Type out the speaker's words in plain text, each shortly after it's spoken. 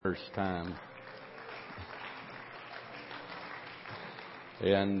first time.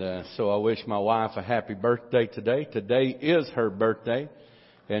 And so I wish my wife a happy birthday today. Today is her birthday.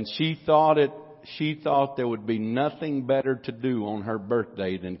 And she thought there would be nothing better to do on her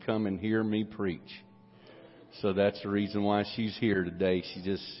birthday than come and hear me preach. So that's the reason why she's here today.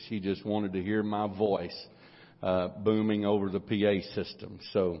 She just wanted to hear my voice booming over the PA system.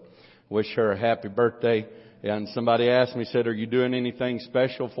 So wish her a happy birthday. And somebody asked me, said, "Are you doing anything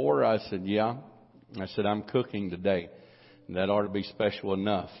special for her?" I said, "Yeah." I said, "I'm cooking today." And that ought to be special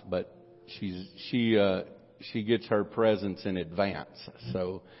enough. But she gets her presents in advance.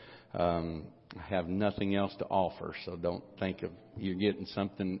 So I have nothing else to offer. So don't think of you're getting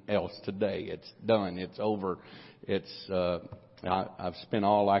something else today. It's done. It's over. I've spent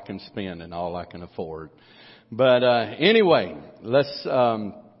all I can spend and all I can afford. But anyway, let's.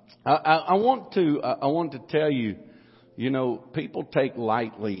 I want to tell you, people take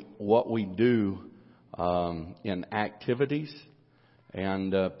lightly what we do in activities,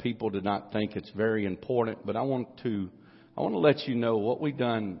 and people do not think it's very important. But I want to let you know what we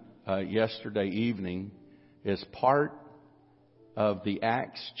done yesterday evening is part of the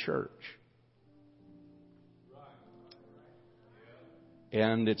Acts Church.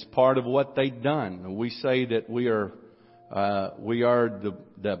 And it's part of what they've done. We say that we are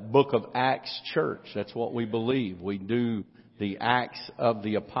the book of Acts Church. That's what we believe. We do the Acts of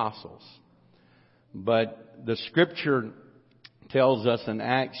the Apostles. But the Scripture tells us in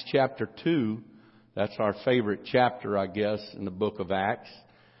Acts chapter 2, that's our favorite chapter, I guess, in the book of Acts.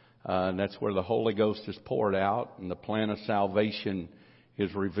 And that's where the Holy Ghost is poured out and the plan of salvation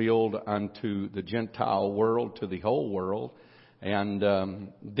is revealed unto the Gentile world, to the whole world. And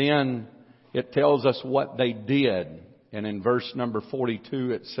then it tells us what they did. And in verse number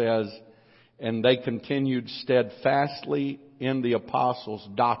 42 it says, "And they continued steadfastly in the apostles'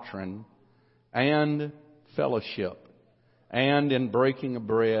 doctrine and fellowship, and in breaking of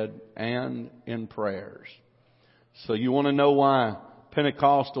bread, and in prayers." So you want to know why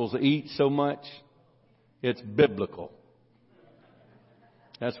Pentecostals eat so much? It's biblical.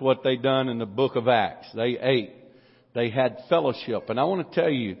 That's what they done in the book of Acts. They ate. They had fellowship. And I want to tell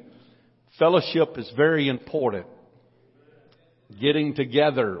you, fellowship is very important. Getting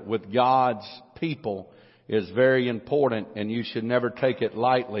together with God's people is very important, and you should never take it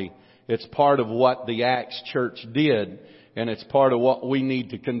lightly. It's part of what the Acts Church did, and it's part of what we need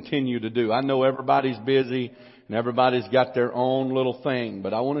to continue to do. I know everybody's busy, and everybody's got their own little thing,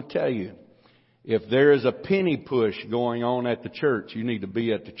 but I want to tell you, if there is a penny push going on at the church, you need to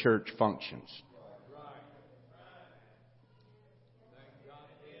be at the church functions.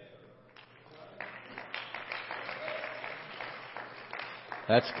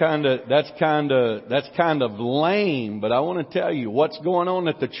 That's kind of lame, but I want to tell you what's going on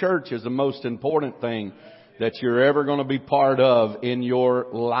at the church is the most important thing that you're ever going to be part of in your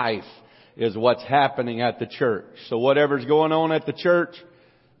life is what's happening at the church. So whatever's going on at the church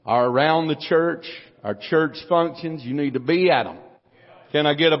or around the church, our church functions, you need to be at them. Can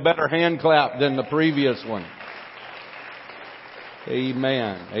I get a better hand clap than the previous one?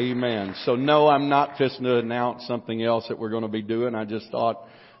 Amen. Amen. So no, I'm not fixing to announce something else that we're going to be doing. I just thought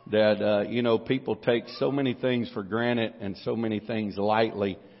that, people take so many things for granted and so many things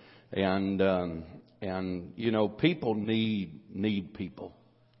lightly. And people need people.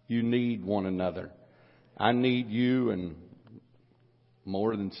 You need one another. I need you, and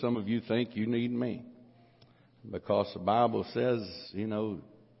more than some of you think you need me. Because the Bible says,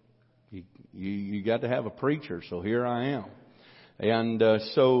 you got to have a preacher. So here I am. And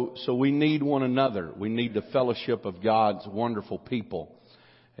so we need one another. We need the fellowship of God's wonderful people.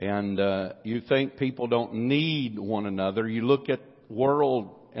 And you think people don't need one another. You look at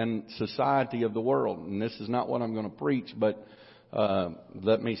world and society of the world. And this is not what I'm going to preach, but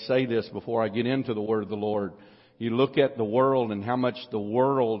let me say this before I get into the word of the Lord. You look at the world and how much the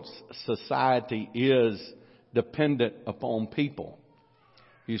world's society is dependent upon people.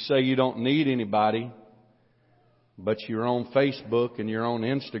 You say you don't need anybody. But you're on Facebook and you're on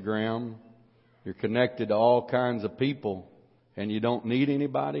Instagram. You're connected to all kinds of people. And you don't need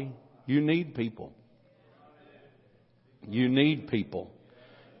anybody. You need people. You need people.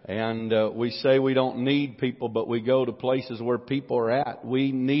 And we say we don't need people, but we go to places where people are at.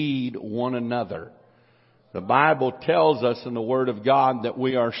 We need one another. The Bible tells us in the Word of God that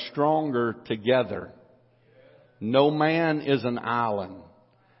we are stronger together. No man is an island.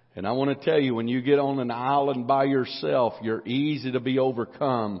 And I want to tell you, when you get on an island by yourself, you're easy to be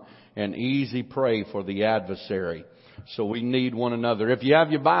overcome and easy prey for the adversary. So we need one another. If you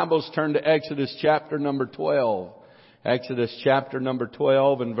have your Bibles, turn to Exodus chapter number 12. Exodus chapter number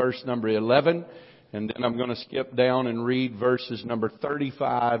 12 and verse number 11. And then I'm going to skip down and read verses number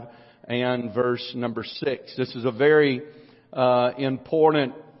 35 and verse number 6. This is a very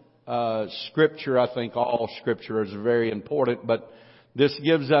important scripture. I think all scripture is very important, but this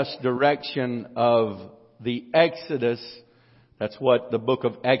gives us direction of the Exodus. That's what the book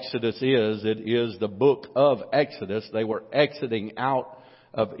of Exodus is. It is the book of Exodus. They were exiting out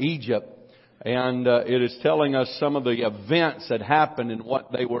of Egypt. And it is telling us some of the events that happened and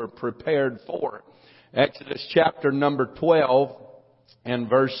what they were prepared for. Exodus chapter number 12 and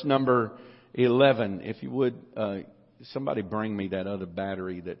verse number 11. If you would, somebody bring me that other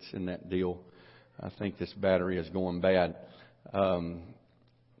battery that's in that deal. I think this battery is going bad.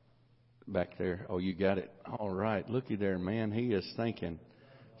 Back there. Oh, you got it. All right. Looky there, man. He is thinking.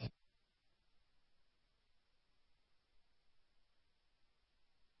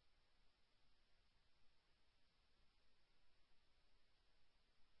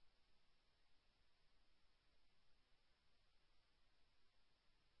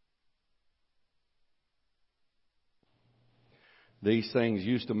 These things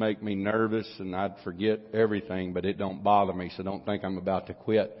used to make me nervous and I'd forget everything, but it don't bother me, so don't think I'm about to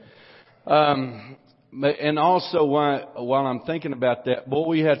quit. And also while I'm thinking about that, boy,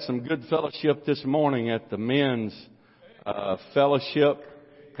 we had some good fellowship this morning at the men's fellowship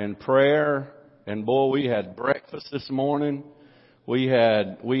and prayer. And boy, we had breakfast this morning. We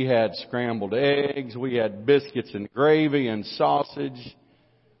had scrambled eggs. We had biscuits and gravy and sausage,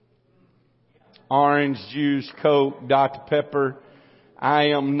 orange juice, Coke, Dr. Pepper. I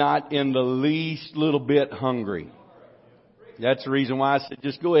am not in the least little bit hungry. That's the reason why I said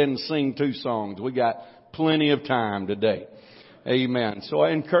just go ahead and sing 2 songs. We got plenty of time today. Amen. So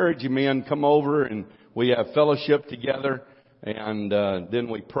I encourage you, men, come over and we have fellowship together, and then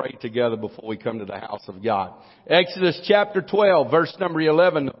we pray together before we come to the house of God. Exodus chapter 12, verse number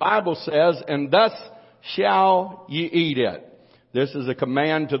 11, the Bible says, "And thus shall ye eat it." This is a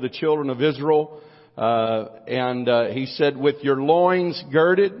command to the children of Israel. And he said, "With your loins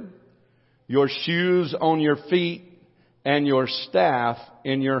girded, your shoes on your feet, and your staff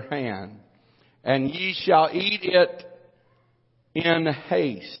in your hand. And ye shall eat it in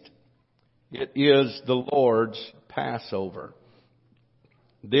haste. It is the Lord's Passover."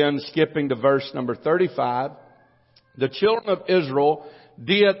 Then skipping to verse number 35, "The children of Israel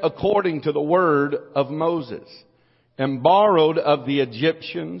did according to the word of Moses, and borrowed of the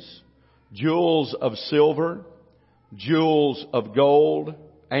Egyptians jewels of silver, jewels of gold,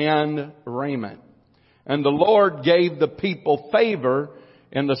 and raiment. And the Lord gave the people favor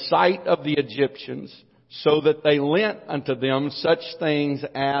in the sight of the Egyptians, so that they lent unto them such things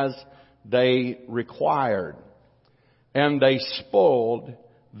as they required. And they spoiled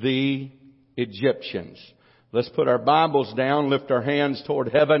the Egyptians." Let's put our Bibles down, lift our hands toward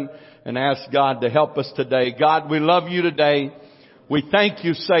heaven, and ask God to help us today. God, we love you today. We thank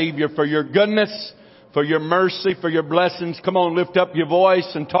you, Savior, for your goodness, for your mercy, for your blessings. Come on, lift up your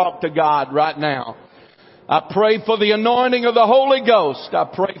voice and talk to God right now. I pray for the anointing of the Holy Ghost. I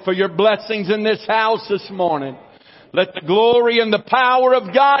pray for your blessings in this house this morning. Let the glory and the power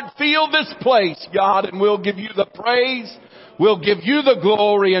of God fill this place, God, and we'll give you the praise. We'll give you the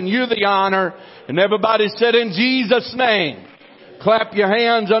glory and you the honor. And everybody said, in Jesus' name. Clap your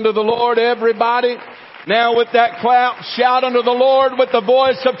hands unto the Lord, everybody. Now with that clap, shout unto the Lord with the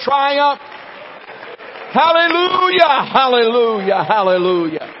voice of triumph. Hallelujah, hallelujah,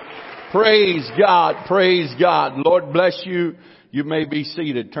 hallelujah. Praise God, praise God. Lord bless you. You may be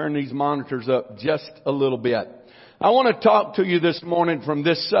seated. Turn these monitors up just a little bit. I want to talk to you this morning from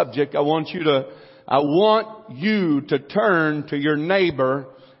this subject. I want you to turn to your neighbor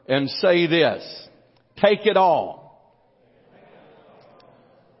and say this: take it all.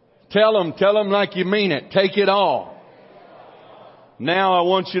 Tell them like you mean it. Take it all. Now I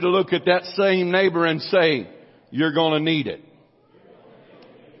want you to look at that same neighbor and say, you're going to need it.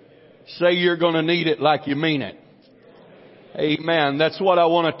 Say you're going to need it like you mean it. Amen. That's what I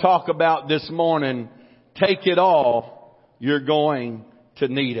want to talk about this morning. Take it all. You're going to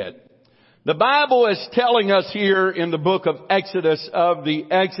need it. The Bible is telling us here in the book of Exodus of the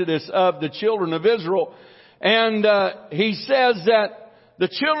Exodus of the children of Israel. And he says that the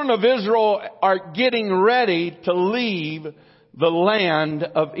children of Israel are getting ready to leave the land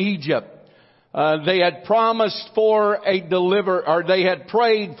of Egypt. They had promised for a deliverer, or they had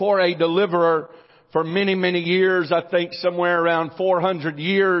prayed for a deliverer for many, many years. I think somewhere around 400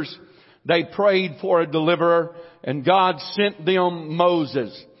 years they prayed for a deliverer, and God sent them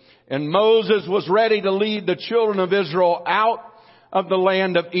Moses. And Moses was ready to lead the children of Israel out of the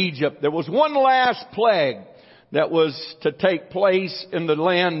land of Egypt. There was one last plague that was to take place in the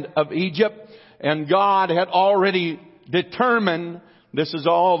land of Egypt. And God had already determined, this is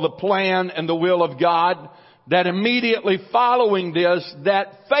all the plan and the will of God, that immediately following this,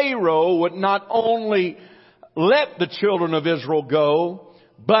 that Pharaoh would not only let the children of Israel go,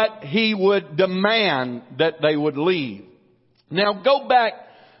 but he would demand that they would leave. Now go back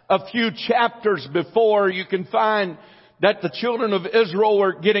a few chapters before, you can find that the children of Israel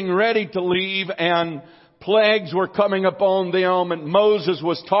were getting ready to leave and plagues were coming upon them, and Moses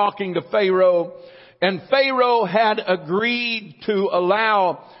was talking to Pharaoh, and Pharaoh had agreed to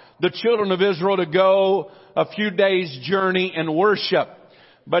allow the children of Israel to go a few days' journey and worship.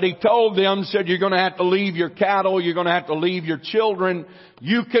 But he told them, said, you're going to have to leave your cattle, you're going to have to leave your children.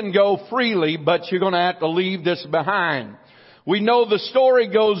 You can go freely, but you're going to have to leave this behind. We know the story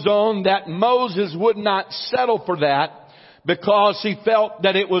goes on that Moses would not settle for that because he felt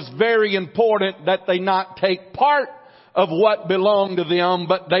that it was very important that they not take part of what belonged to them,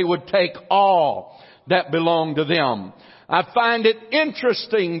 but they would take all that belonged to them. I find it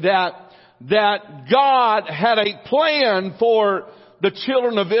interesting that God had a plan for the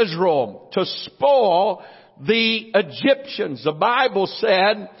children of Israel to spoil the Egyptians. The Bible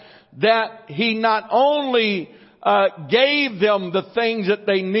said that He not only gave them the things that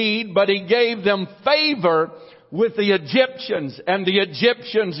they need, but He gave them favor with the Egyptians. And the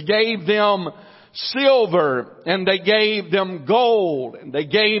Egyptians gave them silver, and they gave them gold, and they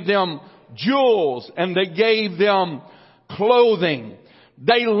gave them jewels, and they gave them clothing.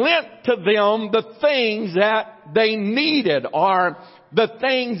 They lent to them the things that they needed or the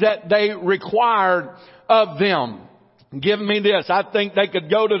things that they required of them. Give me this. I think they could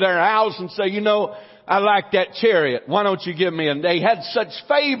go to their house and say, I like that chariot. Why don't you give me? And they had such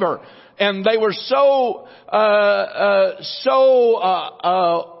favor, and they were so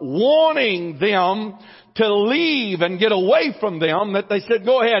wanting them to leave and get away from them that they said,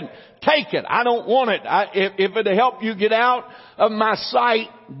 go ahead, take it. I don't want it. If it'll help you get out of my sight,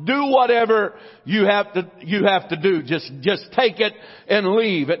 do whatever you have to do. Just take it and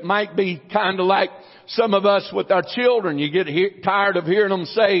leave. It might be kind of like some of us with our children. You get tired of hearing them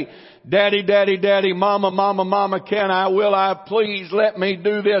say, Daddy, Daddy, Daddy, Mama, Mama, Mama, can I, will I, please let me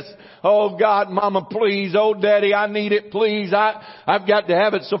do this. Oh God, Mama, please. Oh Daddy, I need it, please. I've got to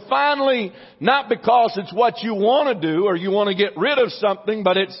have it. So finally, not because it's what you want to do or you want to get rid of something,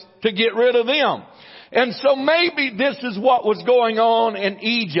 but it's to get rid of them. And so maybe this is what was going on in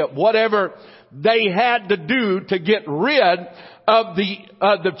Egypt. Whatever they had to do to get rid of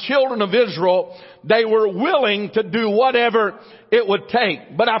the children of Israel, they were willing to do whatever it would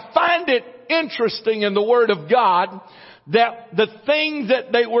take. But I find it interesting in the Word of God that the things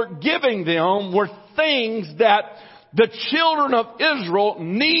that they were giving them were things that the children of Israel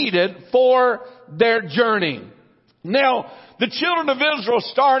needed for their journey. Now, the children of Israel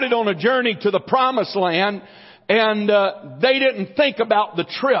started on a journey to the Promised Land, and they didn't think about the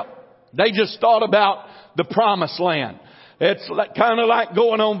trip. They just thought about the Promised Land. It's kind of like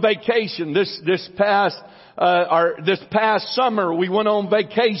going on vacation. This past summer, we went on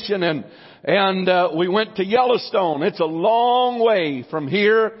vacation and we went to Yellowstone. It's a long way from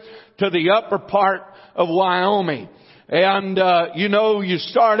here to the upper part of Wyoming. And, you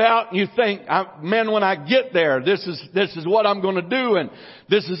start out and you think, man, when I get there, this is what I'm going to do. And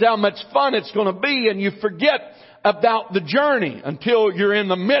this is how much fun it's going to be. And you forget about the journey until you're in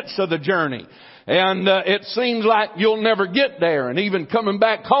the midst of the journey. And it seems like you'll never get there. And even coming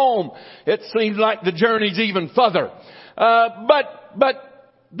back home, it seems like the journey's even further. But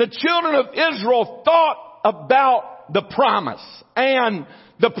the children of Israel thought about the promise and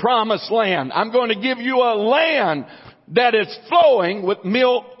the Promised Land. I'm going to give you a land that is flowing with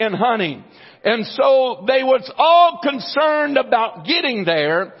milk and honey. And so they was all concerned about getting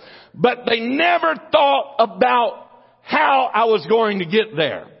there, but they never thought about how I was going to get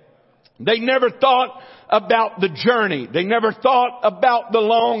there. They never thought about the journey. They never thought about the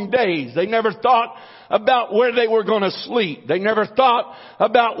long days. They never thought about where they were going to sleep. They never thought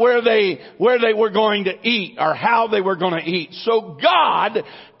about where they were going to eat or how they were going to eat. So God,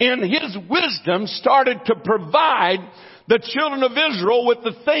 in His wisdom, started to provide the children of Israel with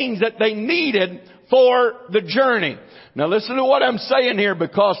the things that they needed for the journey. Now listen to what I'm saying here,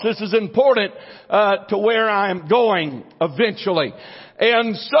 because this is important to where I'm going eventually.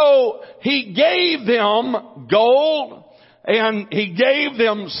 And so He gave them gold, and He gave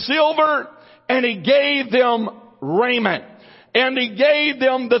them silver, and He gave them raiment. And He gave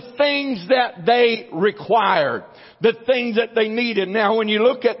them the things that they required, the things that they needed. Now, when you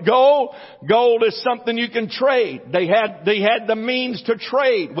look at gold, gold is something you can trade. They had the means to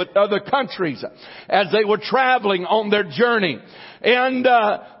trade with other countries as they were traveling on their journey. And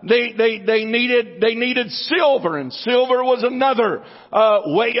they needed silver, and silver was another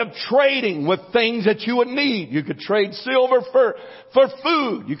way of trading with things that you would need. You could trade silver for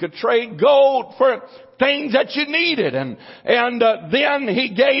food. You could trade gold for things that you needed. And then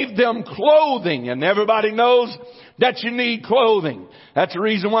He gave them clothing, and everybody knows that you need clothing. That's the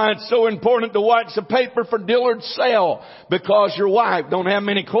reason why it's so important to watch the paper for Dillard's sale, because your wife don't have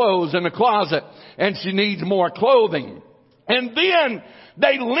many clothes in the closet and she needs more clothing. And then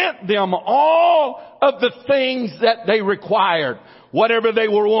they lent them all of the things that they required, whatever they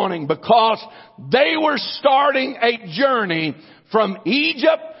were wanting, because they were starting a journey from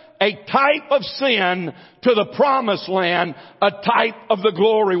Egypt, a type of sin, to the promised land, a type of the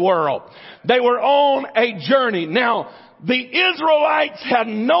glory world. They were on a journey. Now, the Israelites had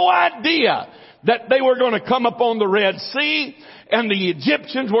no idea that they were going to come upon the Red Sea and the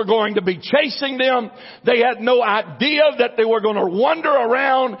Egyptians were going to be chasing them. They had no idea that they were going to wander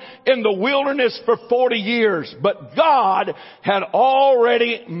around in the wilderness for 40 years. But God had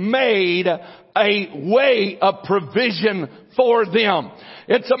already made a way of provision for them.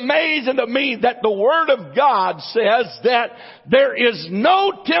 It's amazing to me that the Word of God says that there is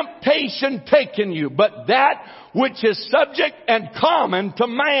no temptation taken you, but that which is subject and common to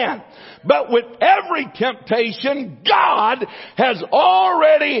man. But with every temptation, God has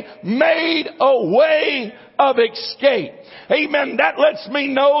already made a way of escape. Amen. That lets me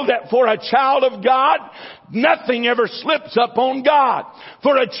know that for a child of God, nothing ever slips up on God.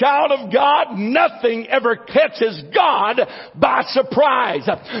 For a child of God, nothing ever catches God by surprise.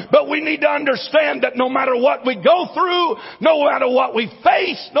 But we need to understand that no matter what we go through, no matter what we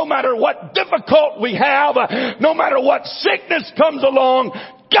face, no matter what difficult we have, no matter what sickness comes along,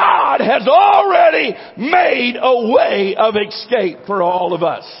 God has already made a way of escape for all of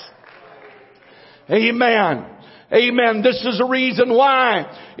us. Amen. Amen. This is the reason why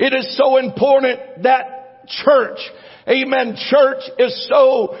it is so important that church, amen, church is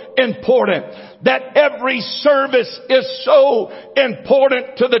so important. That every service is so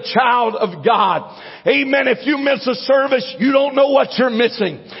important to the child of God. Amen. If you miss a service, you don't know what you're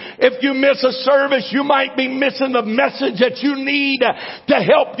missing. If you miss a service, you might be missing the message that you need to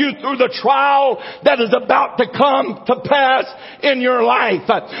help you through the trial that is about to come to pass in your life.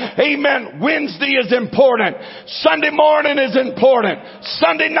 Amen. Wednesday is important. Sunday morning is important.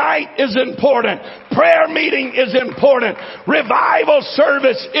 Sunday night is important. Prayer meeting is important. Revival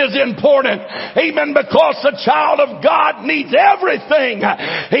service is important. Amen. Because the child of God needs everything.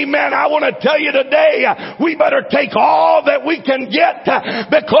 Amen. I want to tell you today, we better take all that we can get,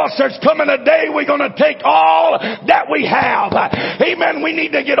 because there's coming a day we're going to take all that we have. Amen. We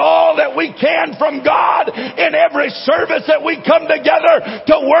need to get all that we can from God in every service that we come together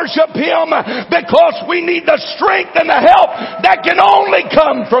to worship Him, because we need the strength and the help that can only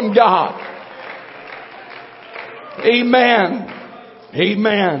come from God. Amen.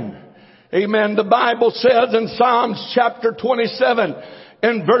 Amen. Amen. The Bible says in Psalms chapter 27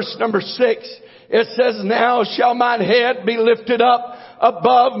 and verse number 6, it says, "Now shall mine head be lifted up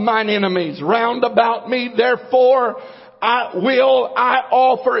above mine enemies round about me. Therefore I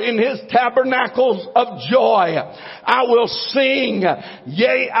offer in His tabernacles of joy. I will sing,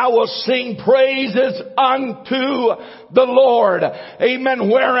 yea, I will sing praises unto the Lord."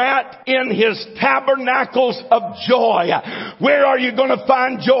 Amen. Whereat in His tabernacles of joy. Where are you going to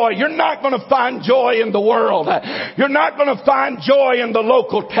find joy? You're not going to find joy in the world. You're not going to find joy in the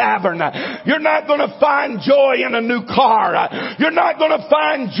local tavern. You're not going to find joy in a new car. You're not going to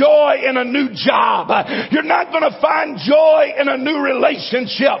find joy in a new job. You're not going to find joy in a new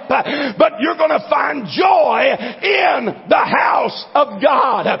relationship. But you're going to find joy in the house of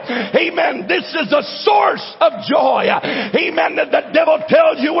God. Amen. This is a source of joy. Amen. The devil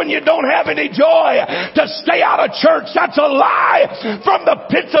tells you when you don't have any joy to stay out of church. That's a lie from the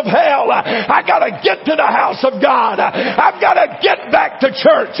pits of hell. I got to get to the house of God. I've got to get back to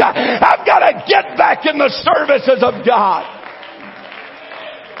church. I've got to get back in the services of God.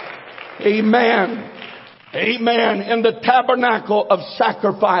 Amen. Amen. In the tabernacle of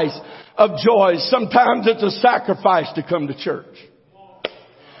sacrifice of joy. Sometimes it's a sacrifice to come to church.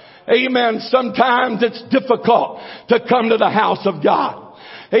 Amen. Sometimes it's difficult to come to the house of God.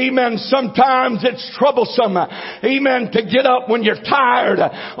 Amen. Sometimes it's troublesome, amen, to get up when you're tired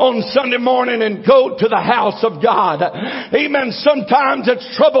on Sunday morning and go to the house of God. Amen. Sometimes it's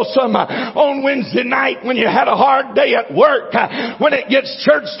troublesome on Wednesday night when you had a hard day at work, when it gets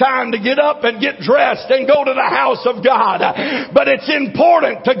church time to get up and get dressed and go to the house of God. But it's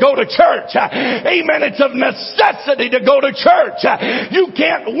important to go to church. Amen. It's of necessity to go to church. You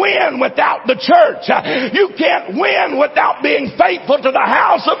can't win without the church. You can't win without being faithful to the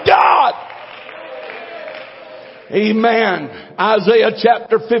house of God. Amen. Isaiah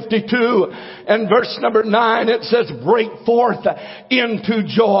chapter 52 and verse number 9, it says, break forth into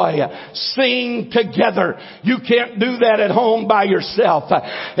joy. Sing together. You can't do that at home by yourself.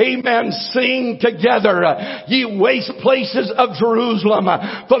 Amen. Sing together, ye waste places of Jerusalem.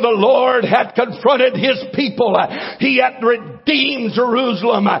 For the Lord hath confronted his people. He hath redeemed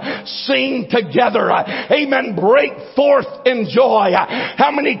Jerusalem. Sing together. Amen. Break forth in joy.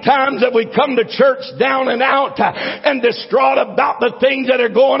 How many times have we come to church down and out and distraught about the things that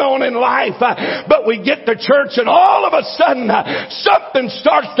are going on in life, but we get to church and all of a sudden something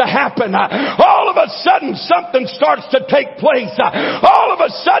starts to happen. All of a sudden something starts to take place. All of a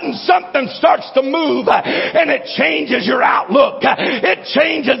sudden something starts to move, and it changes your outlook. It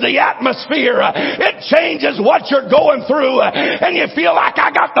changes the atmosphere. It changes what you're going through, and you feel like I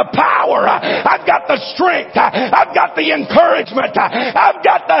got the power. I've got the strength. I've got the encouragement. I've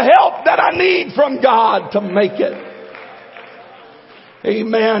got the help that I need from God to make it.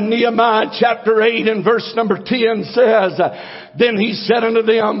 Amen. Nehemiah chapter 8 and verse number 10 says, then he said unto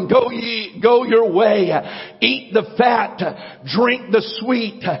them, go your way, eat the fat, drink the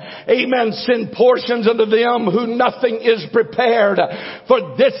sweet. Amen. Send portions unto them who nothing is prepared.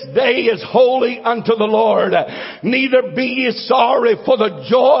 For this day is holy unto the Lord. Neither be ye sorry, for the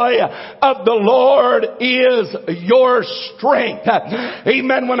joy of the Lord is your strength.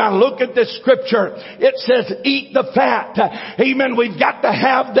 Amen. When I look at this scripture, it says eat the fat. Amen. We've got to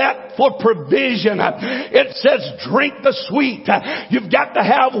have that for provision. It says drink the sweet. You've got to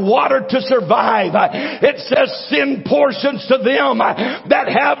have water to survive. It says send portions to them that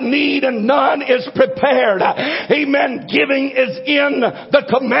have need and none is prepared. Amen. Giving is in the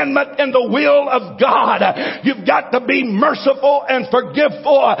commandment and the will of God. You've got to be merciful and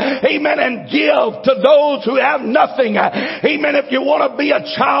forgiveful. Amen. And give to those who have nothing. Amen. If you want to be a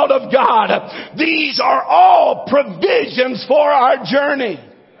child of God, these are all provisions for our journey.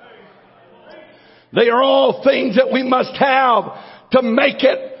 They are all things that we must have to make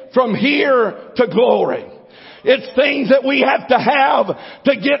it from here to glory. It's things that we have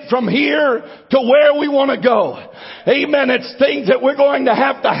to get from here to where we want to go. Amen. It's things that we're going to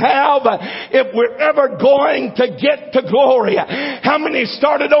have if we're ever going to get to glory. How many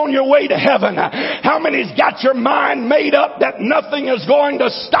started on your way to heaven? How many's got your mind made up that nothing is going to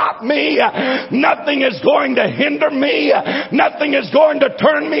stop me? Nothing is going to hinder me. Nothing is going to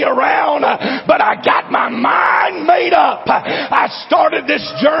turn me around. But I got my mind made up. I started this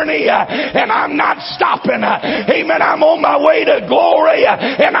journey and I'm not stopping. Amen. I'm on my way to glory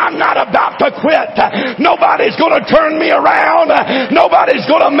and I'm not about to quit. Nobody's going to turn me around. Nobody's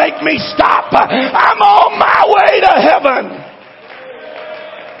going to make me stop. I'm on my way to heaven.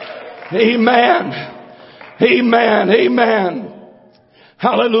 Amen. Amen. Amen.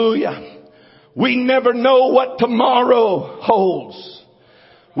 Hallelujah. We never know what tomorrow holds.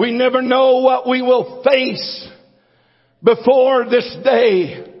 We never know what we will face before this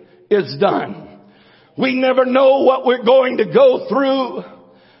day is done. We never know what we're going to go through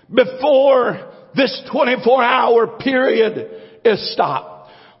before this 24-hour period is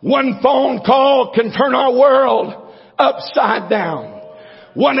stopped. One phone call can turn our world upside down.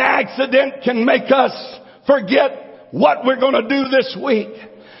 One accident can make us forget what we're going to do this week.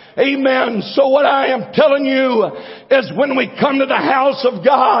 Amen. So what I am telling you is when we come to the house of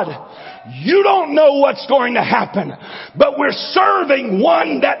God, you don't know what's going to happen, but we're serving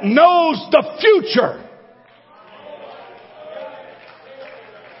one that knows the future.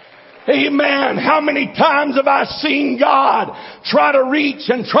 Amen. How many times have I seen God try to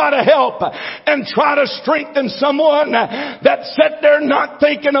reach and try to help and try to strengthen someone that sat there not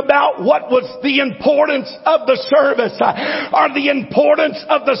thinking about what was the importance of the service or the importance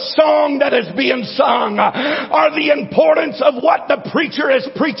of the song that is being sung or the importance of what the preacher is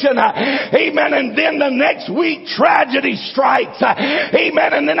preaching. Amen. And then the next week tragedy strikes.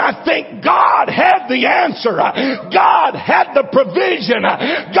 Amen. And then I think God had the answer. God had the provision.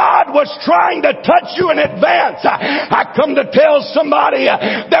 God God was trying to touch you in advance. I come to tell somebody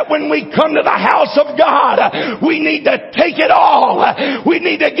that when we come to the house of God, we need to take it all. We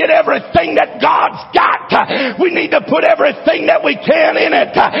need to get everything that God's got. We need to put everything that we can in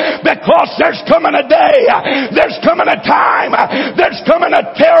it, because there's coming a day, there's coming a time, there's coming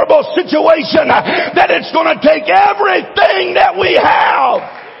a terrible situation that it's going to take everything that we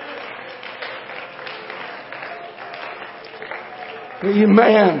have.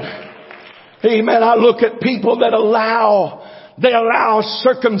 Amen. Amen. I look at people that allow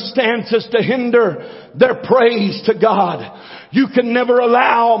circumstances to hinder their praise to God. You can never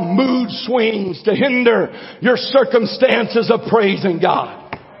allow mood swings to hinder your circumstances of praising God.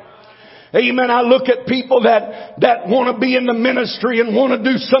 Amen. I look at people that want to be in the ministry and want to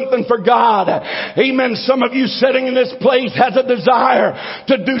do something for God. Amen. Some of you sitting in this place has a desire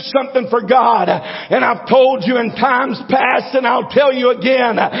to do something for God. And I've told you in times past, and I'll tell you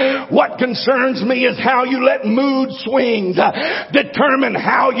again, what concerns me is how you let mood swings determine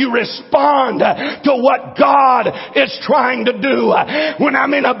how you respond to what God is trying to do. When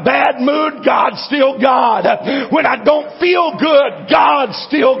I'm in a bad mood, God's still God. When I don't feel good, God's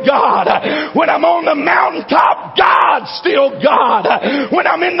still God. When I'm on the mountaintop, God's still God. When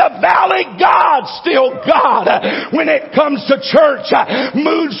I'm in the valley, God's still God. When it comes to church,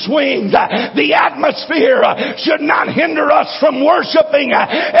 mood swings, the atmosphere should not hinder us from worshiping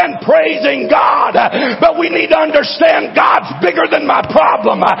and praising God. But we need to understand God's bigger than my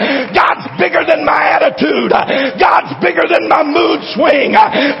problem. God's bigger than my attitude. God's bigger than my mood swing.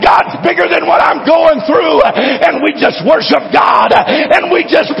 God's bigger than what I'm going through. And we just worship God and we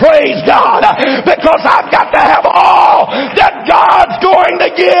just praise God, because I've got to have all that God's going to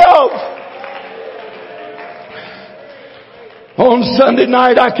give. On Sunday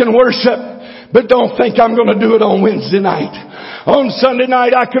night I can worship, but don't think I'm going to do it on Wednesday night. On Sunday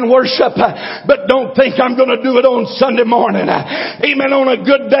night I can worship, but don't think I'm going to do it on Sunday morning. Amen. On a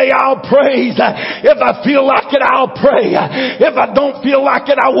good day I'll praise. If I feel like it, I'll pray. If I don't feel like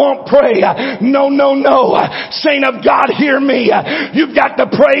it, I won't pray. No. Saint of God, hear me. You've got to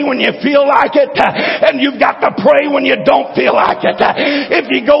pray when you feel like it, and you've got to pray when you don't feel like it. If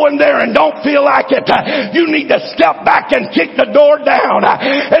you go in there and don't feel like it, you need to step back and kick the door down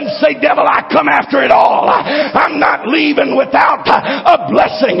and say, devil, I come after it all. I'm not leaving without a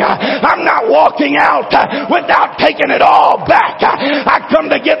blessing. I'm not walking out without taking it all back. I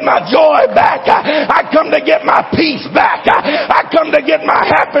come to get my joy back. I come to get my peace back. I come to get my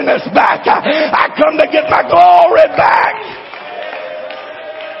happiness back. I come to get my glory back.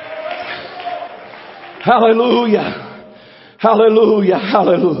 Hallelujah. Hallelujah.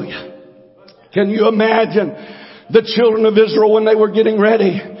 Hallelujah. Can you imagine the children of Israel when they were getting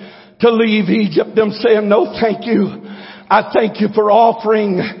ready to leave Egypt, them saying, no, thank you. I thank you for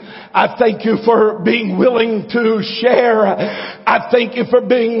offering. I thank you for being willing to share. I thank you for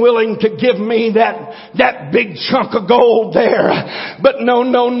being willing to give me that big chunk of gold there. But no,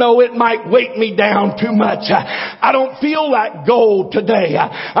 it might weight me down too much. I don't feel like gold today.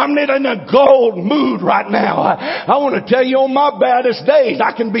 I'm not in a gold mood right now. I want to tell you, on my baddest days,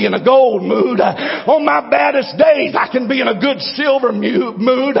 I can be in a gold mood. On my baddest days, I can be in a good silver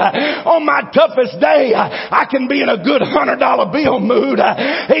mood. On my toughest day, I can be in a good $100 bill mood.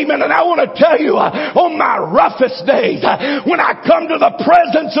 Amen. And I want to tell you, on my roughest days, when I come to the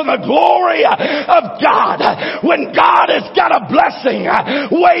presence and the glory of God, when God has got a blessing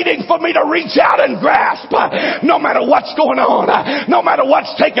waiting for me to reach out and grasp, no matter what's going on, no matter what's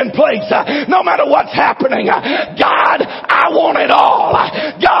taking place, no matter what's happening, God, I want it all.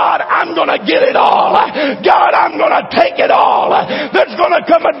 God, I'm going to get it all. God, I'm going to take it all. There's going to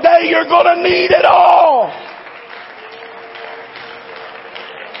come a day you're going to need it all.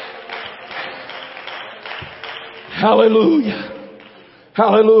 Hallelujah.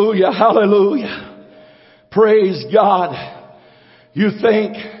 Hallelujah. Hallelujah. Praise God. You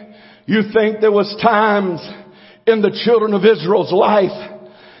think there was times in the children of Israel's life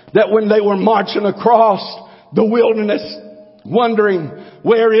that when they were marching across the wilderness, wondering,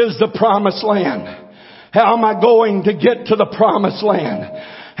 where is the promised land? How am I going to get to the promised land?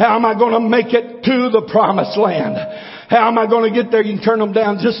 How am I going to make it to the promised land? How am I going to get there? You can turn them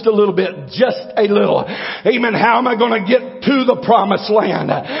down just a little bit. Just a little. Amen. How am I going to get to the promised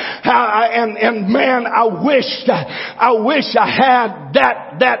land. And man, I wish I had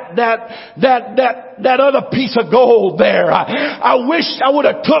that other piece of gold there. I wish I would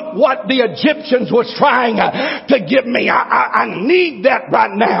have took what the Egyptians was trying to give me. I need that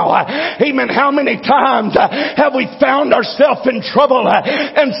right now. Amen. How many times have we found ourselves in trouble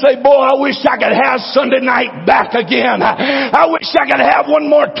and say, boy, I wish I could have Sunday night back again. I wish I could have one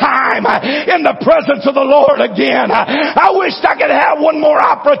more time in the presence of the Lord again. I wish I could have one more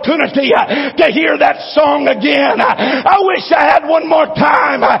opportunity to hear that song again. I wish I had one more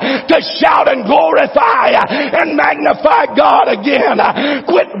time to shout and glorify and magnify God again.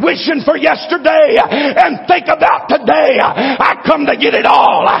 Quit wishing for yesterday and think about today. I come to get it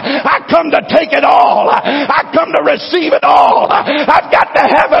all. I come to take it all. I come to receive it all. I've got to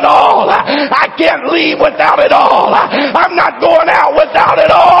have it all. I can't leave without it all. I'm not going out without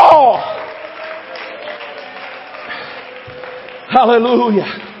it all. Hallelujah.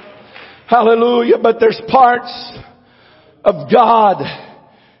 Hallelujah. But there's parts of God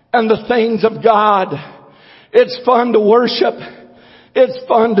and the things of God. It's fun to worship. It's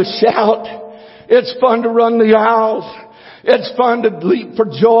fun to shout. It's fun to run the aisles. It's fun to leap for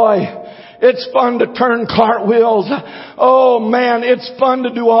joy. It's fun to turn cartwheels. Oh man, it's fun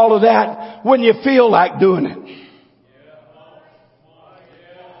to do all of that when you feel like doing it.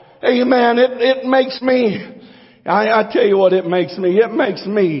 Amen. It makes me, I tell you what it makes me. It makes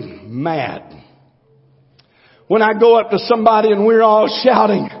me mad. When I go up to somebody and we're all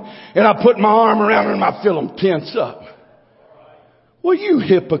shouting and I put my arm around them and I feel them tense up. Well, you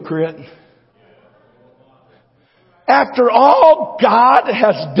hypocrite. After all God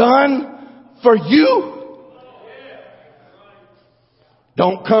has done for you,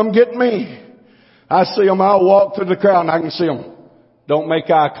 don't come get me. I see them. I'll walk through the crowd and I can see them. Don't make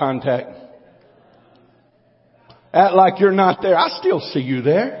eye contact. Act like you're not there. I still see you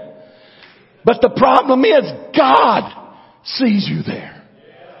there. But the problem is God sees you there.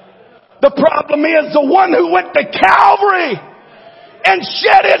 The problem is the one who went to Calvary and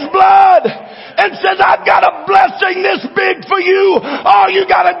shed His blood and says, I've got a blessing this big for you. All you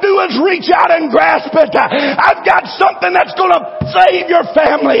got to do is reach out and grasp it. I've got something that's going to save your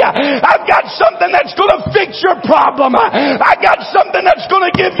family. I've got something that's going to fix your problem. I got something that's going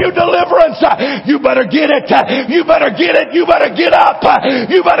to give you deliverance. You better get it. You better get it. You better get up.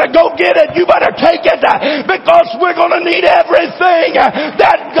 You better go get it. You better take it, because we're going to need everything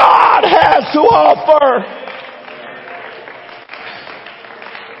that God has to offer.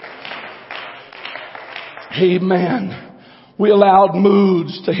 Amen. We allowed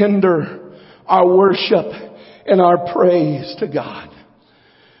moods to hinder our worship and our praise to God.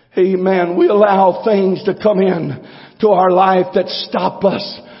 Amen. We allow things to come in to our life that stop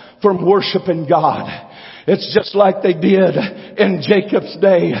us from worshiping God. It's just like they did in Jacob's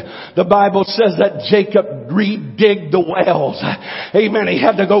day. The Bible says that Jacob redigged the wells. Amen. He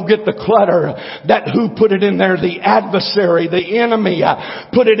had to go get the clutter. That who put it in there? The adversary, the enemy,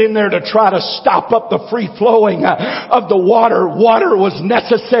 put it in there to try to stop up the free flowing of the water. Water was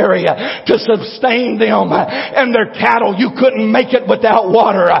necessary to sustain them and their cattle. You couldn't make it without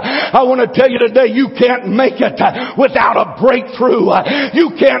water. I want to tell you today, you can't make it without a breakthrough.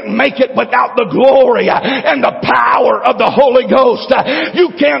 You can't make it without the glory and the power of the Holy Ghost.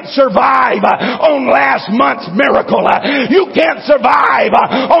 You can't survive on last month's miracle. You can't survive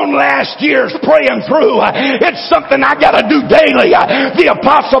on last year's praying through. It's something I gotta do daily. The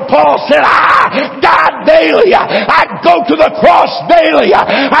Apostle Paul said, I die daily. I go to the cross daily.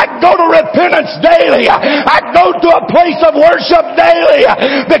 I go to repentance daily. I go to a place of worship daily,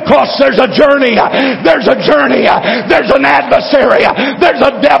 because there's a journey. There's a journey. There's an adversary. There's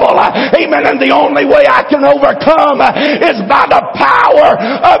a devil. Amen. And the only way I can overcome is by the power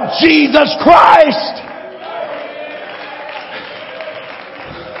of Jesus Christ.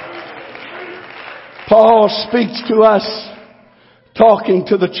 Paul speaks to us, talking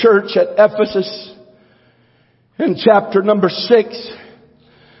to the church at Ephesus in chapter number 6.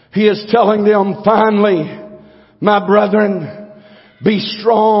 He is telling them, finally, my brethren, be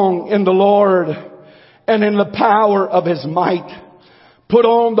strong in the Lord and in the power of His might. Put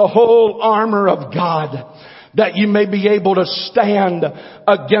on the whole armor of God, that you may be able to stand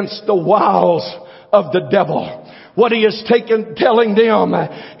against the wiles of the devil. What he is telling them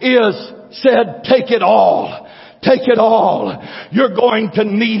is, said, take it all. Take it all. You're going to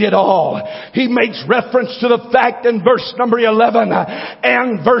need it all. He makes reference to the fact in verse number 11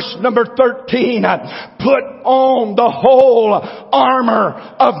 and verse number 13, put on the whole armor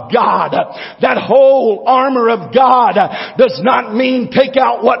of God. That whole armor of God does not mean take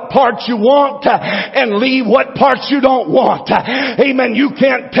out what parts you want and leave what parts you don't want. Amen. You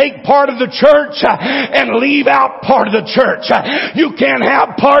can't take part of the church and leave out part of the church. You can't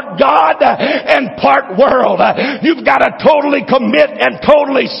have part God and part world. You've got to totally commit and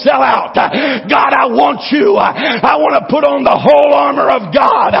totally sell out. God, I want you. I want to put on the whole armor of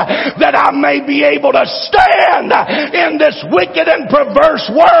God that I may be able to stand in this wicked and perverse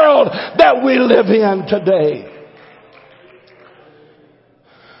world that we live in today.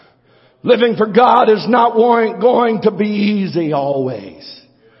 Living for God is not going to be easy always.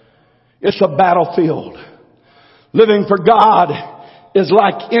 It's a battlefield. Living for God is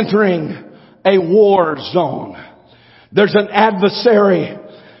like entering a war zone. There's an adversary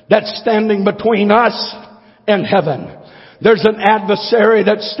that's standing between us and heaven. There's an adversary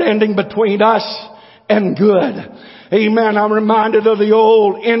that's standing between us and good. Amen. I'm reminded of the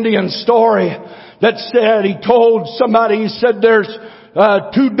old Indian story that said, he told somebody, he said, there's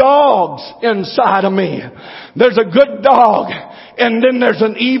 2 dogs inside of me. There's a good dog and then there's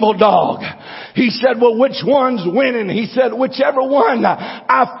an evil dog. He said, well, which one's winning? He said, whichever one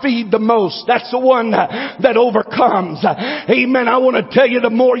I feed the most, that's the one that overcomes. Amen. I want to tell you, the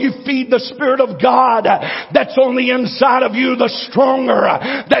more you feed the Spirit of God that's on the inside of you, the stronger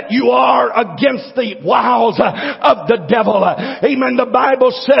that you are against the wiles of the devil. Amen. The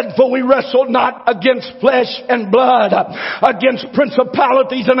Bible said, for we wrestle not against flesh and blood, against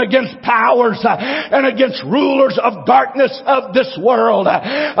principalities and against powers and against rulers of darkness of this world,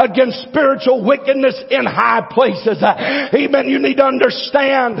 against spiritual wickedness in high places. Amen. You need to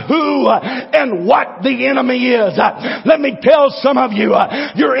understand who and what the enemy is. Let me tell some of you,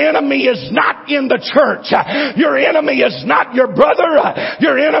 your enemy is not in the church. Your enemy is not your brother.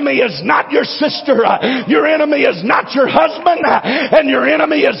 Your enemy is not your sister. Your enemy is not your husband. And your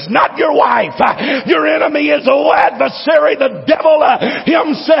enemy is not your wife. Your enemy is the adversary, the devil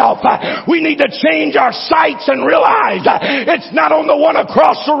himself. We need to change our sights and realize it's not on the one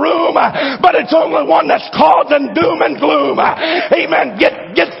across the room, but it's on the one that's causing doom and gloom. Amen.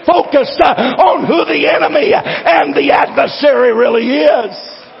 Get focused on who the enemy and the adversary really is.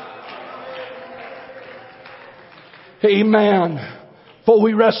 Amen. For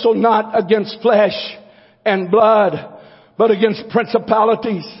we wrestle not against flesh and blood, but against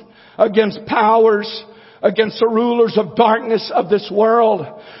principalities, against powers, against the rulers of darkness of this world,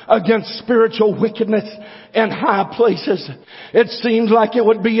 against spiritual wickedness in high places. It seems like it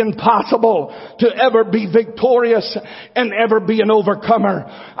would be impossible to ever be victorious and ever be an overcomer.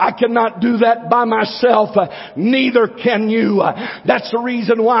 I cannot do that by myself. Neither can you. That's the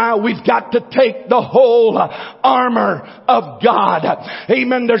reason why we've got to take the whole armor of God.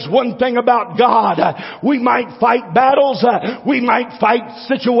 Amen. There's one thing about God. We might fight battles. We might fight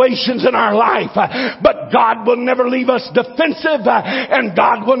situations in our life. But God will never leave us defensive. And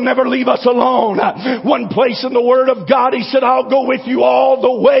God will never leave us alone. One place in the Word of God, He said, I'll go with you all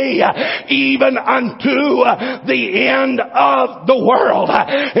the way, even unto the end of the world.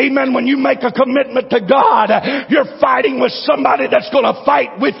 Amen. When you make a commitment to God, you're fighting with somebody that's going to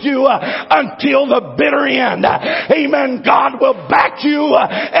fight with you until the bitter end. Amen. God will back you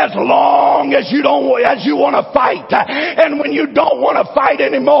as long as you want to fight. And when you don't want to fight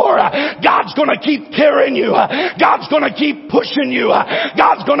anymore, God's going to keep carrying you. God's going to keep pushing you.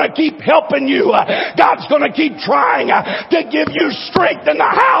 God's going to keep helping you. God's going to keep trying to give you strength in the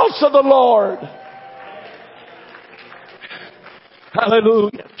house of the Lord.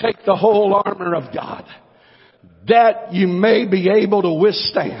 Hallelujah. Take the whole armor of God, that you may be able to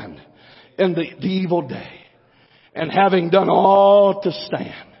withstand in the evil day. And having done all to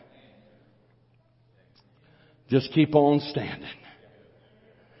stand, just keep on standing.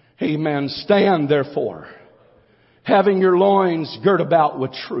 Amen. Stand therefore, having your loins girt about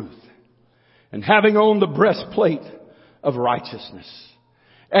with truth, and having on the breastplate of righteousness,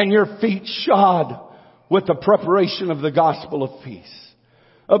 and your feet shod with the preparation of the gospel of peace.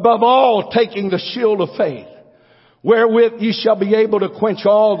 Above all, taking the shield of faith, wherewith ye shall be able to quench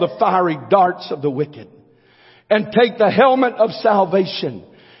all the fiery darts of the wicked. And take the helmet of salvation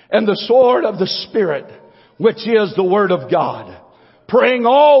and the sword of the Spirit, which is the Word of God, praying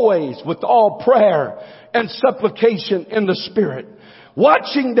always with all prayer and supplication in the Spirit,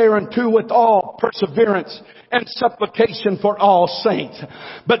 watching thereunto with all perseverance and supplication for all saints.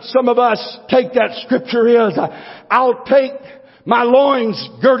 But some of us take that scripture as, I'll take my loins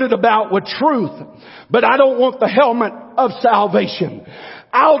girded about with truth, but I don't want the helmet of salvation.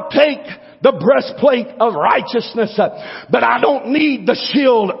 I'll take the breastplate of righteousness, but I don't need the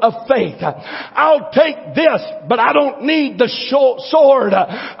shield of faith. I'll take this, but I don't need the sword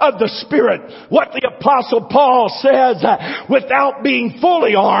of the Spirit. What the Apostle Paul says, without being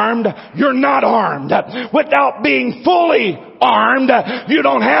fully armed, you're not armed. Without being fully armed, you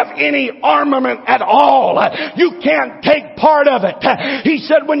don't have any armament at all. You can't take part of it. He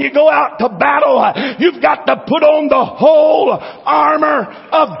said when you go out to battle, you've got to put on the whole armor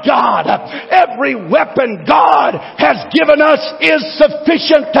of God. Every weapon God has given us is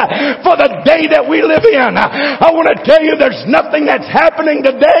sufficient for the day that we live in. I want to tell you there's nothing that's happening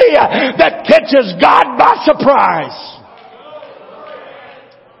today that catches God by surprise.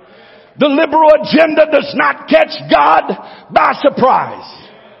 The liberal agenda does not catch God by surprise.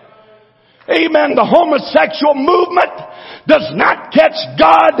 Amen. The homosexual movement does not catch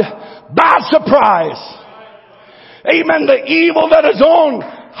God by surprise. Amen. The evil that is on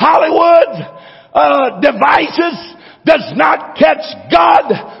Hollywood devices does not catch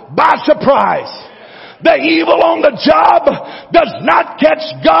God by surprise. The evil on the job does not catch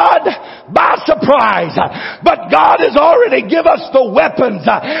God by surprise. But God has already given us the weapons.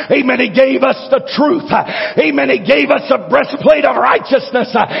 Amen. He gave us the truth. Amen. He gave us a breastplate of righteousness.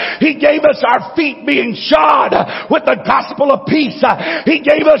 He gave us our feet being shod with the gospel of peace. He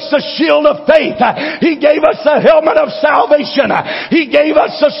gave us the shield of faith. He gave us the helmet of salvation. He gave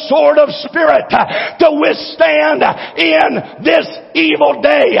us the sword of spirit to withstand in this evil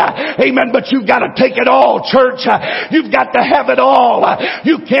day. Amen. But you've got to take it all, church. You've got to have it all.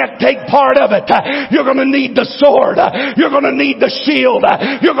 You can't take part of it. You're going to need the sword. You're going to need the shield.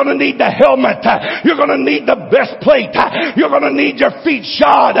 You're going to need the helmet. You're going to need the breastplate. You're going to need your feet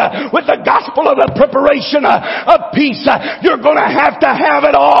shod with the gospel of the preparation of peace. You're going to have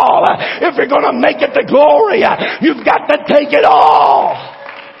it all. If you're going to make it to glory, you've got to take it all.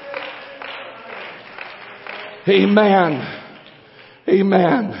 Amen.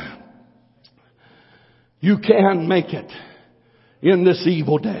 Amen. You can make it in this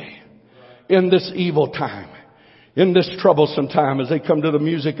evil day, in this evil time, in this troublesome time. As they come to the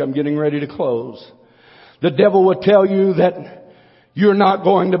music, I'm getting ready to close. The devil will tell you that you're not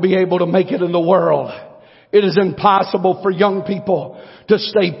going to be able to make it in the world. It is impossible for young people to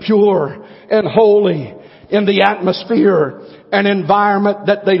stay pure and holy in the atmosphere and environment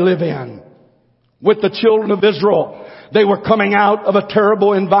that they live in. With the children of Israel, they were coming out of a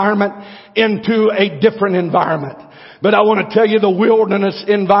terrible environment into a different environment. But I want to tell you the wilderness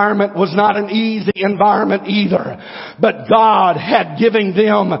environment was not an easy environment either. But God had given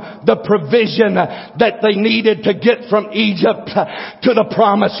them the provision that they needed to get from Egypt to the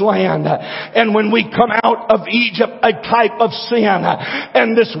promised land. And when we come out of Egypt, a type of sin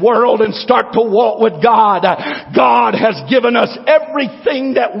and this world, and start to walk with God, God has given us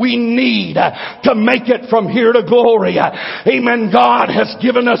everything that we need to make it from here to glory. Amen. God has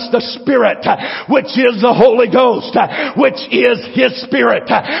given us the Spirit, which is the Holy Ghost, which is His Spirit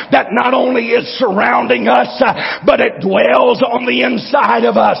that not only is surrounding us, but it dwells on the inside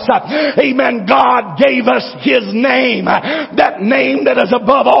of us. Amen. God gave us His name, that name that is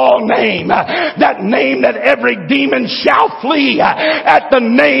above all name, that name that every demon shall flee at the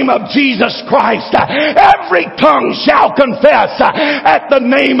name of Jesus Christ. Every tongue shall confess at the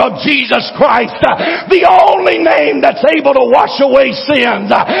name of Jesus Christ, the only name that's able to wash away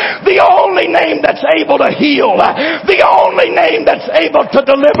sins, the only name that's able to heal, the only name that's able to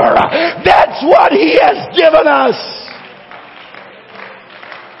deliver. That's what He has given us.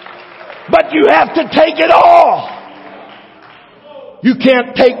 But you have to take it all. You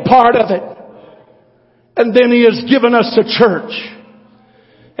can't take part of it. And then He has given us the church.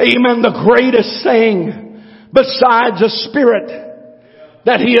 Amen. The greatest thing besides the Spirit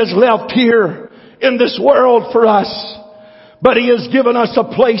that He has left here in this world for us. But He has given us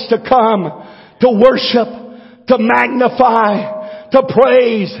a place to come to worship, to magnify, to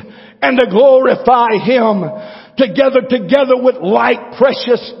praise, and to glorify Him together with like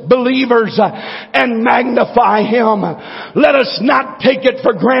precious believers and magnify Him. Let us not take it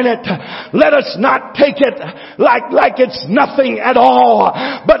for granted. Let us not take it like it's nothing at all.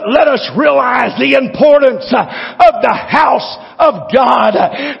 But let us realize the importance of the house of God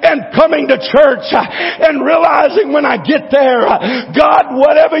and coming to church and realizing when I get there, God,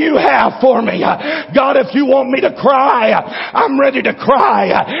 whatever you have for me. God, if you want me to cry, I'm ready to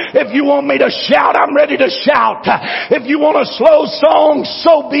cry. If you want me to shout, I'm ready to shout. If you want a slow song,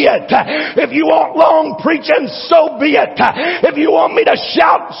 so be it. If you want long preaching, so be it. If you want me to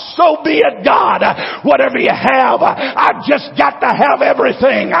shout, so be it, God. Whatever you have, I've just got to have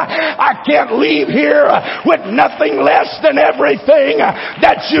everything. I can't leave here with nothing less than everything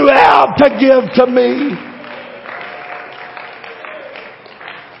that you have to give to me.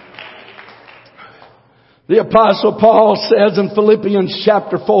 The Apostle Paul says in Philippians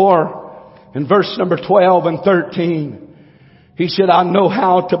chapter 4, in verse number 12 and 13, he said, I know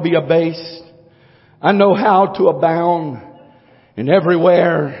how to be abased. I know how to abound. And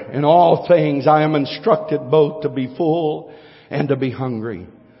everywhere, in all things, I am instructed both to be full and to be hungry,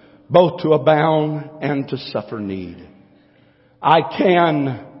 both to abound and to suffer need. I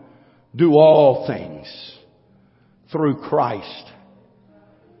can do all things through Christ,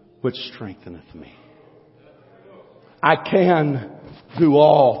 which strengtheneth me. I can do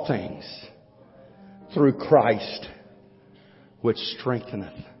all things through Christ, which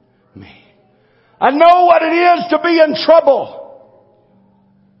strengtheneth me. I know what it is to be in trouble.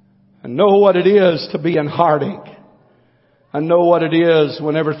 I know what it is to be in heartache. I know what it is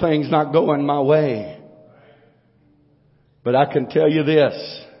when everything's not going my way. But I can tell you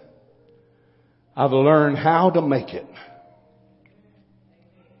this. I've learned how to make it.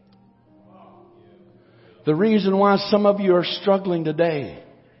 The reason why some of you are struggling today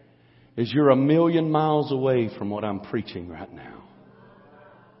is you're 1,000,000 miles away from what I'm preaching right now.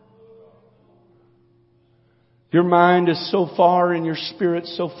 Your mind is so far and your spirit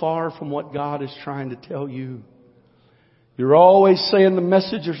so far from what God is trying to tell you. You're always saying the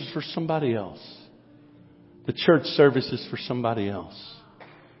message is for somebody else. The church service is for somebody else.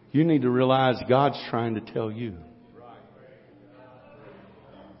 You need to realize God's trying to tell you.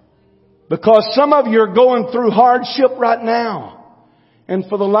 Because some of you are going through hardship right now. And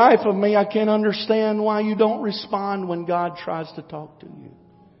for the life of me, I can't understand why you don't respond when God tries to talk to you.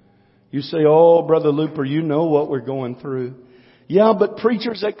 You say, oh, Brother Looper, you know what we're going through. Yeah, but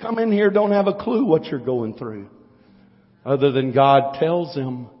preachers that come in here don't have a clue what you're going through. Other than God tells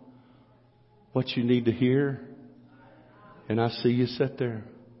them what you need to hear. And I see you sit there.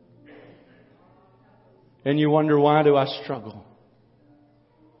 And you wonder, why do I struggle?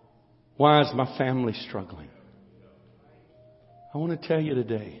 Why is my family struggling? I want to tell you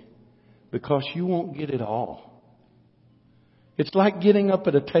today, because you won't get it all. It's like getting up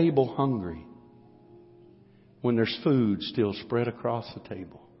at a table hungry when there's food still spread across the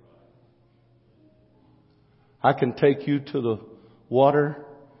table. I can take you to the water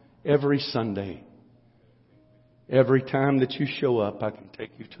every Sunday. Every time that you show up, I can take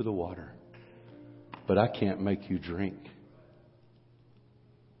you to the water. But I can't make you drink.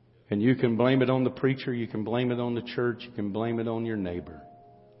 And you can blame it on the preacher, you can blame it on the church, you can blame it on your neighbor.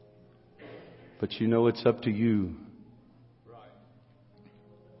 But you know it's up to you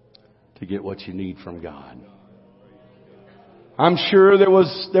to get what you need from God. I'm sure there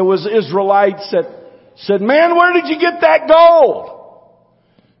was Israelites that said, man, where did you get that gold?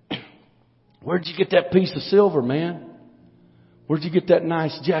 Where'd you get that piece of silver, man? Where'd you get that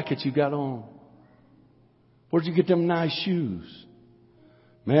nice jacket you got on? Where'd you get them nice shoes?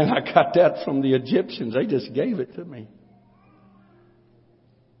 Man, I got that from the Egyptians. They just gave it to me.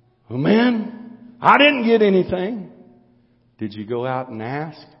 Well, man, I didn't get anything. Did you go out and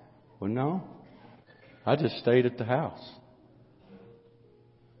ask? Well, no. I just stayed at the house.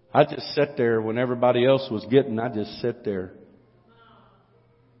 I just sat there when everybody else was getting. I just sat there.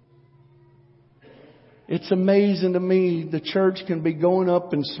 It's amazing to me the church can be going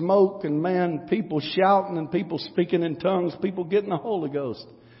up in smoke and man, people shouting and people speaking in tongues, people getting the Holy Ghost.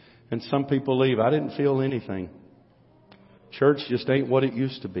 And some people leave. I didn't feel anything. Church just ain't what it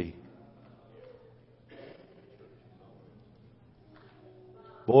used to be.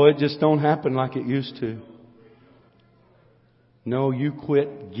 Boy, it just don't happen like it used to. No, you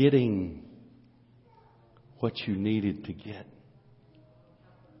quit getting what you needed to get.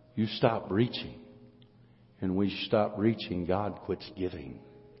 You stop reaching. And when you stop reaching, God quits giving.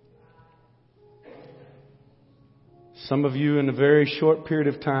 Some of you in a very short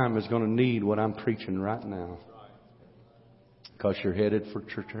period of time is going to need what I'm preaching right now. Because you're headed for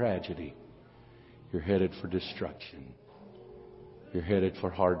tragedy. You're headed for destruction. You're headed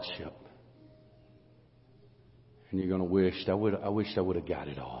for hardship. And you're going to wish, I wish I would have got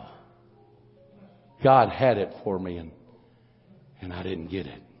it all. God had it for me and I didn't get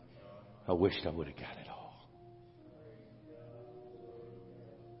it. I wished I would have got it all.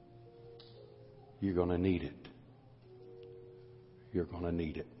 You're going to need it. You're going to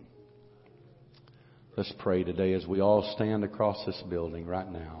need it. Let's pray today as we all stand across this building right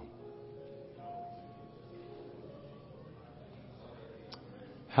now.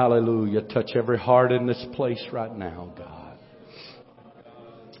 Hallelujah. Touch every heart in this place right now, God.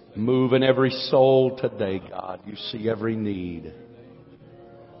 Move in every soul today, God. You see every need.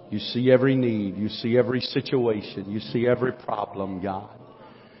 You see every need. You see every situation. You see every problem, God.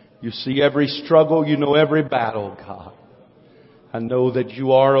 You see every struggle. You know every battle, God. I know that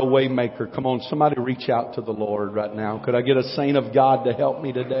you are a way maker. Come on, somebody reach out to the Lord right now. Could I get a saint of God to help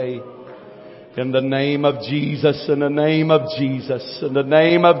me today? In the name of Jesus, in the name of Jesus, in the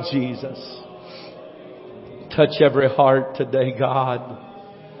name of Jesus. Touch every heart today, God.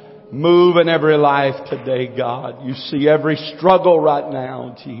 Move in every life today, God. You see every struggle right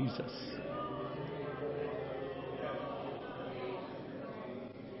now, Jesus.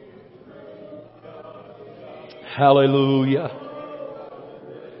 Hallelujah.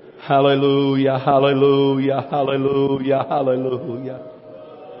 Hallelujah, hallelujah, hallelujah, hallelujah.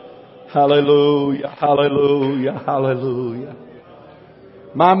 Hallelujah, hallelujah, hallelujah.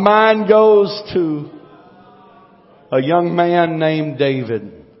 My mind goes to a young man named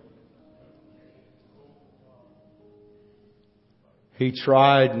David. He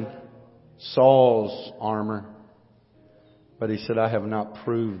tried Saul's armor, but he said, I have not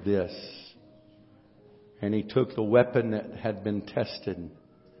proved this. And he took the weapon that had been tested,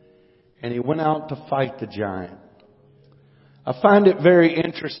 and he went out to fight the giant. I find it very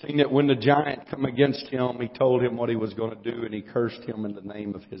interesting that when the giant come against him, he told him what he was going to do, and he cursed him in the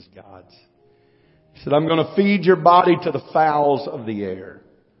name of his gods. He said, I'm going to feed your body to the fowls of the air.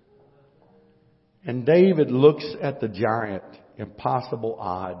 And David looks at the giant, impossible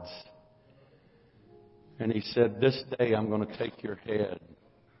odds. And he said, this day I'm going to take your head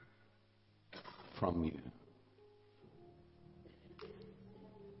from you.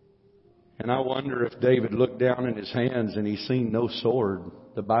 And I wonder if David looked down in his hands and he seen no sword.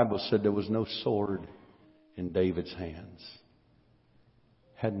 The Bible said there was no sword in David's hands.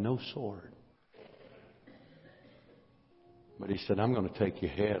 Had no sword. But he said, I'm going to take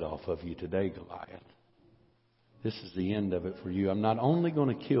your head off of you today, Goliath. This is the end of it for you. I'm not only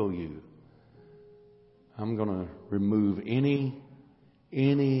going to kill you, I'm going to remove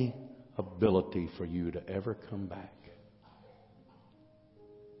any ability for you to ever come back.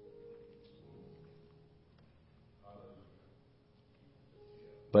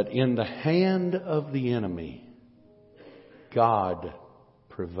 But in the hand of the enemy, God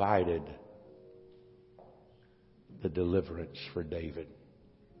provided the deliverance for David.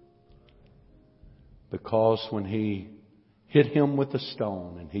 Because when he hit him with a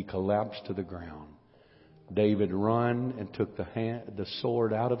stone and he collapsed to the ground, David run and took the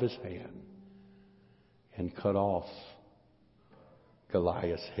sword out of his hand and cut off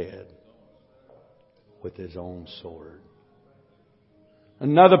Goliath's head with his own sword.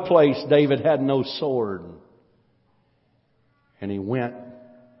 Another place, David had no sword. And he went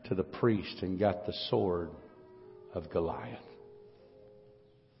to the priest and got the sword of Goliath.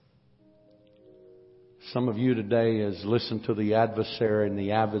 Some of you today has listened to the adversary and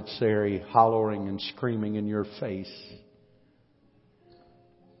the adversary hollering and screaming in your face.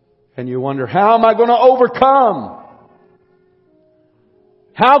 And you wonder, how am I going to overcome?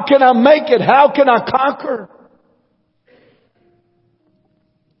 How can I make it? How can I conquer?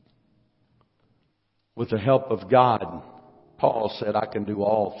 With the help of God, Paul said, I can do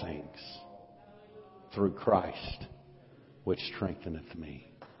all things through Christ, which strengtheneth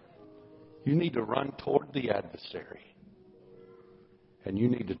me. You need to run toward the adversary. And you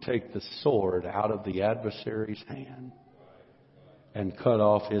need to take the sword out of the adversary's hand and cut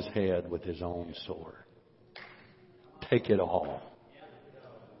off his head with his own sword. Take it all.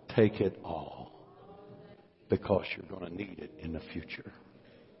 Take it all. Because you're going to need it in the future.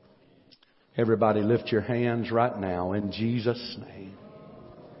 Everybody lift your hands right now in Jesus' name.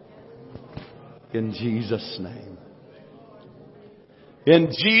 In Jesus' name. In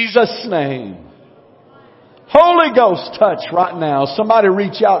Jesus' name. Holy Ghost touch right now. Somebody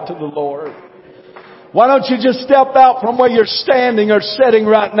reach out to the Lord. Why don't you just step out from where you're standing or sitting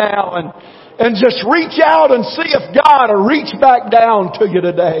right now and just reach out and see if God will reach back down to you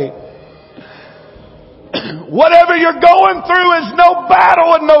today. Whatever you're going through is no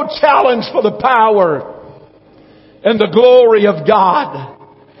battle and no challenge for the power and the glory of God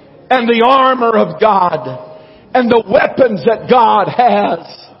and the armor of God and the weapons that God has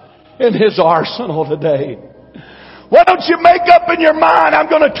in His arsenal today. Why don't you make up in your mind, I'm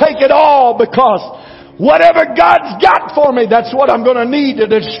going to take it all, because whatever God's got for me, that's what I'm going to need to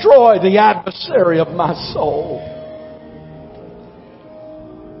destroy the adversary of my soul.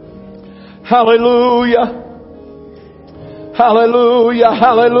 Hallelujah. Hallelujah,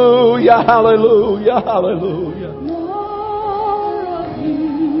 hallelujah, hallelujah, hallelujah. More of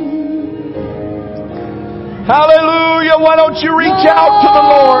you. Hallelujah. Why don't you reach out to the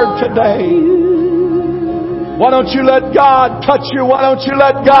Lord today? Why don't you let God touch you? Why don't you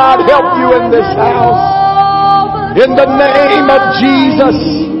let God help you in this house? In the name of Jesus.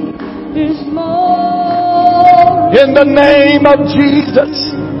 In the name of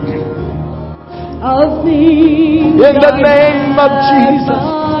Jesus. In the name of Jesus.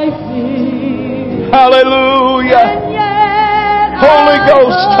 Hallelujah. Holy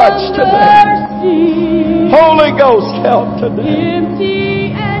Ghost touch today. Holy Ghost help today.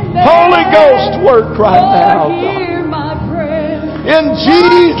 Holy Ghost work right now, God. In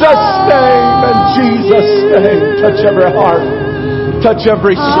Jesus' name, in Jesus' name. Touch every heart. Touch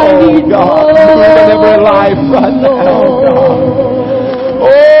every soul, God. Move in every life right now, God.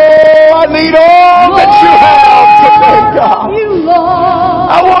 Oh, I need all that you have today, God.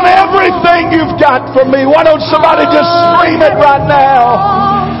 I want everything you've got for me. Why don't somebody just scream it right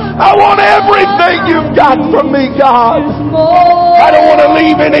now? I want everything you've got for me, God. I don't want to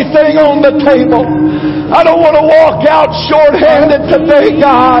leave anything on the table. I don't want to walk out short-handed today,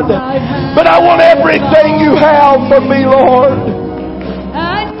 God. But I want everything you have for me, Lord.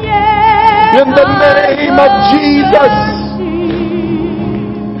 In the name of Jesus.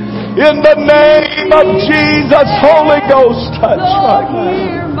 In the name of Jesus, Holy Ghost touch right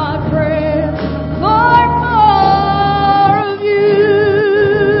now.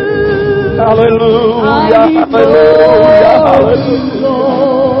 Hallelujah, hallelujah, hallelujah.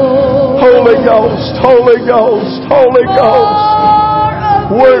 Holy Ghost, Holy Ghost, Holy Ghost.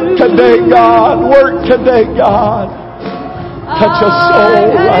 Work today, God. Work today, God. Touch a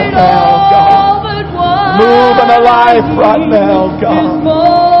soul right now, God. Move in a life right now, God.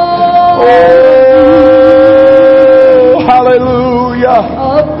 Oh, hallelujah.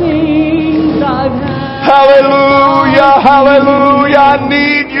 Hallelujah, hallelujah. I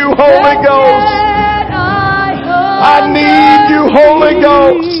need you, Holy Ghost. I need you, Holy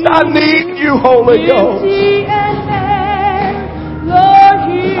Ghost. I need you, Holy Ghost.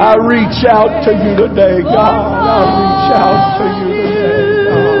 I reach out to you today, God. I reach out to you today,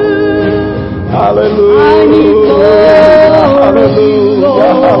 God. Hallelujah,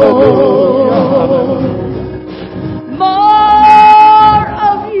 hallelujah, hallelujah, hallelujah. More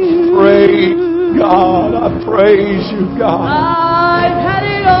of you. Praise God. I praise you, God. I've had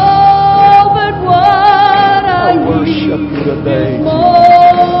it all but what I worship you today, Jesus.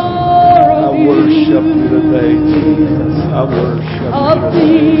 I worship you today, Jesus. I worship you today.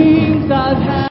 Things I've had.